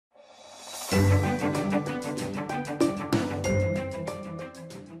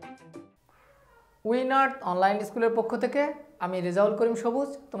উইনার্ট online স্কুলের পক্ষ থেকে আমি রেজাউল করিম সবুজ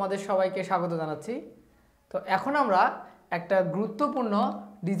তোমাদের সবাইকে স্বাগত জানাচ্ছি। তো এখন আমরা একটা গুরুত্বপূর্ণ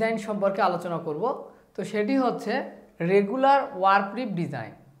ডিজাইন সম্পর্কে আলোচনা করব। তো সেটি হচ্ছে রেগুলার ওয়ারপ্রিপ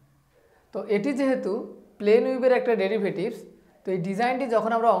ডিজাইন। তো এটি যেহেতু প্লেন উইভের একটা ডেরিভেটিভস, তো এই ডিজাইনটি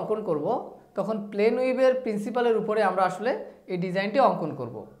যখন আমরা অঙ্কন করব তখন প্লেন উইভের প্রিন্সিপালের উপরে আমরা আসলে এই ডিজাইনটি অঙ্কন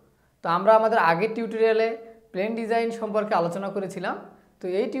করব। তো আমরা আমাদের আগের টিউটোরিয়ালে প্লেন ডিজাইন সম্পর্কে আলোচনা করেছিলাম। তো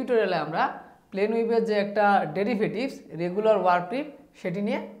এই টিউটোরিয়ালে আমরা প্লেন উইভের যে একটা ডেরিভেটিভস রেগুলার ওয়ারপ্রিপ সেটি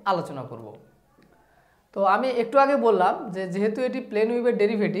নিয়ে আলোচনা করব। তো আমি একটু আগে বললাম যে যেহেতু এটি প্লেন উইভের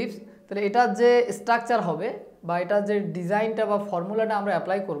ডেরিভেটিভস, তাহলে এটার যে স্ট্রাকচার হবে বা এটার যে ডিজাইনটা বা ফর্মুলাটা আমরা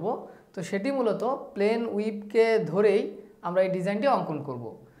অ্যাপ্লাই করব, তো সেটি মূলত প্লেন উইভকে ধরেই আমরা এই ডিজাইনটি অঙ্কন করব।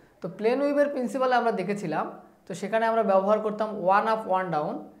 তো প্লেন উইভের প্রিন্সিপালে আমরা দেখেছিলাম, তো সেখানে আমরা ব্যবহার করতাম ওয়ান আপ ওয়ান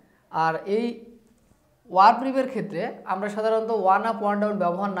ডাউন। আর এই ওয়ারপ্রিপের ক্ষেত্রে আমরা সাধারণত ওয়ান আপ ওয়ান ডাউন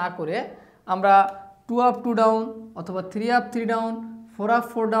ব্যবহার না করে আমরা টু আপ টু ডাউন অথবা three up three down, four up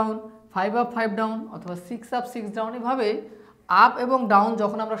four down, five up five down অথবা সিক্স আপ সিক্স ডাউন, এভাবে আপ এবং ডাউন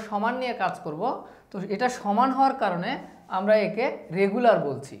যখন আমরা সমান নিয়ে কাজ করব, তো এটা সমান হওয়ার কারণে আমরা একে রেগুলার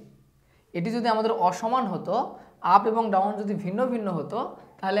বলছি। এটি যদি আমাদের অসমান হতো, আপ এবং ডাউন যদি ভিন্ন ভিন্ন হতো,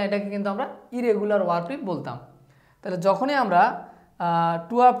 তাহলে এটাকে কিন্তু আমরা ইরেগুলার ওয়ারপ্রিপ বলতাম। তাহলে যখনই আমরা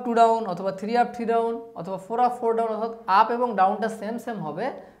টু আপ টু ডাউন অথবা থ্রি আপ থ্রি ডাউন অথবা ফোর আপ ফোর ডাউন অর্থাৎ আপ এবং ডাউনটা সেম সেম হবে,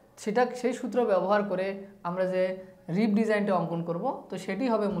 সেই সূত্র ব্যবহার করে আমরা যে রিপ ডিজাইনটা অঙ্কন করব, তো সেটি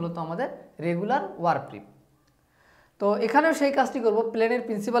হবে মূলত আমাদের রেগুলার ওয়ারপ্রিপ। তো এখানেও সেই কাজটি করব, প্লেনের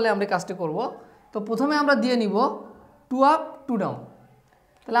প্রিন্সিপালে আমরা কাজটি করব। তো প্রথমে আমরা দিয়ে নিব টু আপ টু ডাউন।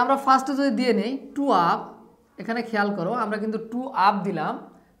 তাহলে আমরা ফার্স্টে যদি দিয়ে নেই টু আপ, এখানে খেয়াল করো আমরা কিন্তু টু আপ দিলাম,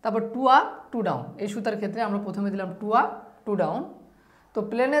 তারপর টু আপ টু ডাউন। এই সুতার ক্ষেত্রে আমরা প্রথমে দিলাম টু আপ টু ডাউন। তো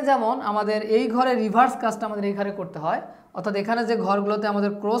প্লেনে যেমন আমাদের এই ঘরে রিভার্স কাজটা আমাদের এই ঘরে করতে হয়, অর্থাৎ এখানে যে ঘরগুলোতে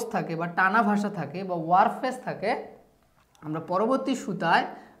আমাদের ক্রস থাকে বা টানা ভাষা থাকে বা ওয়ার্ক ফেস থাকে, আমরা পরবর্তী সুতায়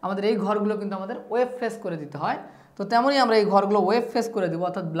আমাদের এই ঘরগুলো কিন্তু আমাদের ওয়েভ ফেস করে দিতে হয়। তো তেমনই আমরা এই ঘরগুলো ওয়েভ ফেস করে দিব,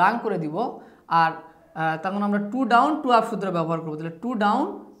 অর্থাৎ ব্ল্যাঙ্ক করে দিব। আর তখন আমরা টু ডাউন টু আপ সূত্র ব্যবহার করব। তাহলে টু ডাউন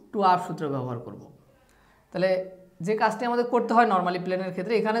টু আপ সূত্র ব্যবহার করব। তাহলে যে কাজটি আমাদের করতে হয় নর্মালি প্লেনের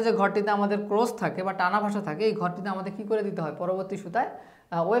ক্ষেত্রে, এখানে যে ঘরটিতে আমাদের ক্রস থাকে বা টানা ভাষা থাকে, এই ঘরটিতে আমাদের কি করে দিতে হয়, পরবর্তী সুতায়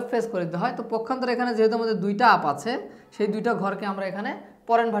ওয়েভ ফেস করে দিতে হয়। তো পক্ষান্তরে এখানে যেহেতু আমাদের দুইটা আপ আছে, সেই দুইটা ঘরকে আমরা এখানে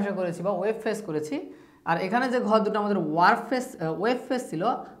পরেন ভাষা করেছি বা ওয়েভ ফেস করেছি। আর এখানে যে ঘর দুটো আমাদের ওয়েভ ফেস ছিল,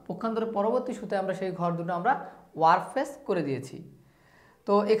 পক্ষান্তরে পরবর্তী সুতায় আমরা সেই ঘর দুটো আমরা ওয়ার্ক ফেস করে দিয়েছি।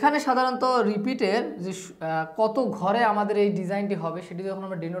 তো এখানে সাধারণত রিপিটের যে কত ঘরে আমাদের এই ডিজাইনটি হবে সেটি যখন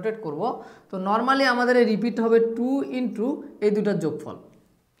আমরা ডিনোটেট করব, তো নর্মালি আমাদের এই রিপিট হবে 2 ইন্টু এই দুটার যোগফল।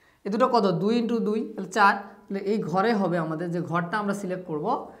 এই দুটো কত, 2 ইন্টু 2 তাহলে 4। তাহলে এই ঘরে হবে আমাদের যে ঘরটা আমরা সিলেক্ট করব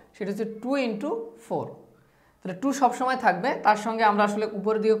সেটা হচ্ছে 2 ইন্টু 4। তাহলে 2 সবসময় থাকবে, তার সঙ্গে আমরা আসলে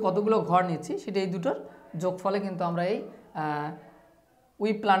উপরের দিকে কতগুলো ঘর নিচ্ছি সেটা এই দুটোর যোগফলে কিন্তু আমরা এই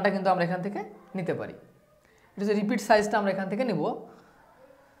উইপ প্ল্যানটা কিন্তু আমরা এখান থেকে নিতে পারি। এটা হচ্ছে রিপিট সাইজটা আমরা এখান থেকে নেব।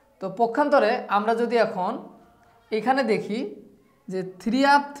 তো পক্ষান্তরে আমরা যদি এখন এখানে দেখি যে থ্রি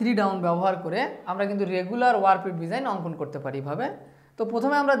আপ থ্রি ডাউন ব্যবহার করে আমরা কিন্তু রেগুলার ওয়ারপ্রিপ ডিজাইন অঙ্কন করতে পারি এভাবে। তো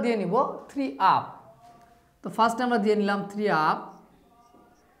প্রথমে আমরা দিয়ে নিব থ্রি আপ। তো ফার্স্টে আমরা দিয়ে নিলাম থ্রি আপ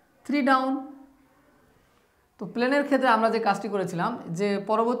থ্রি ডাউন। তো প্লেনের ক্ষেত্রে আমরা যে কাজটি করেছিলাম, যে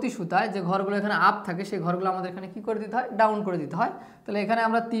পরবর্তী সুতায় যে ঘরগুলো এখানে আপ থাকে সেই ঘরগুলো আমাদের এখানে কি করে দিতে হয়, ডাউন করে দিতে হয়। তাহলে এখানে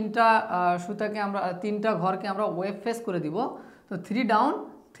আমরা তিনটা ঘরকে আমরা ওয়েভ ফেস করে দিব। তো থ্রি ডাউন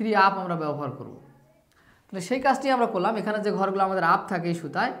থ্রি আপ আমরা ব্যবহার করব। তাহলে সেই কাজটি আমরা করলাম। এখানে যে ঘরগুলো আমাদের আপ থাকে এই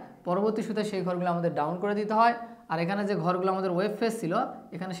সুতায়, পরবর্তী সুতায় সেই ঘরগুলো আমাদের ডাউন করে দিতে হয়। আর এখানে যে ঘরগুলো আমাদের ওয়েভ ফেস ছিল,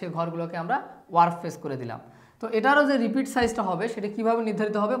 এখানে সেই ঘরগুলোকে আমরা ওয়ার্ক ফেস করে দিলাম। তো এটারও যে রিপিট সাইজটা হবে সেটা কীভাবে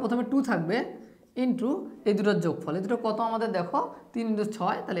নির্ধারিত হবে, প্রথমে 2 থাকবে ইন্টু এই দুটোর যোগফল। এই দুটো কত আমাদের দেখো, 3 ইন্টু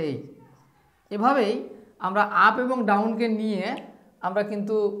 6, তাহলে এভাবেই আমরা আপ এবং ডাউনকে নিয়ে আমরা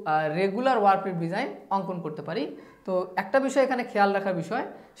কিন্তু রেগুলার ওয়ারপ্রিপ ডিজাইন অঙ্কন করতে পারি। তো একটা বিষয় এখানে খেয়াল রাখার বিষয়,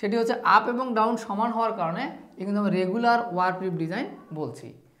 সেটি হচ্ছে আপ এবং ডাউন সমান হওয়ার কারণে কিন্তু আমরা রেগুলার ওয়ারপ্রিপ ডিজাইন বলছি।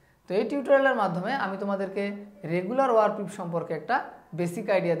 তো এই টিউটোরিয়ালের মাধ্যমে আমি তোমাদেরকে রেগুলার ওয়ারপ্রিপ সম্পর্কে একটা বেসিক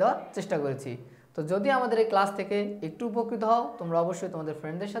আইডিয়া দেওয়ার চেষ্টা করেছি। তো যদি আমাদের এই ক্লাস থেকে একটু উপকৃত হও, তোমরা অবশ্যই তোমাদের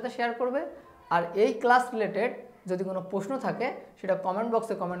ফ্রেন্ডদের সাথে শেয়ার করবে। আর এই ক্লাস রিলেটেড যদি কোনো প্রশ্ন থাকে সেটা কমেন্ট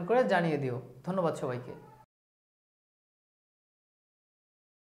বক্সে কমেন্ট করে জানিয়ে দিও। ধন্যবাদ সবাইকে।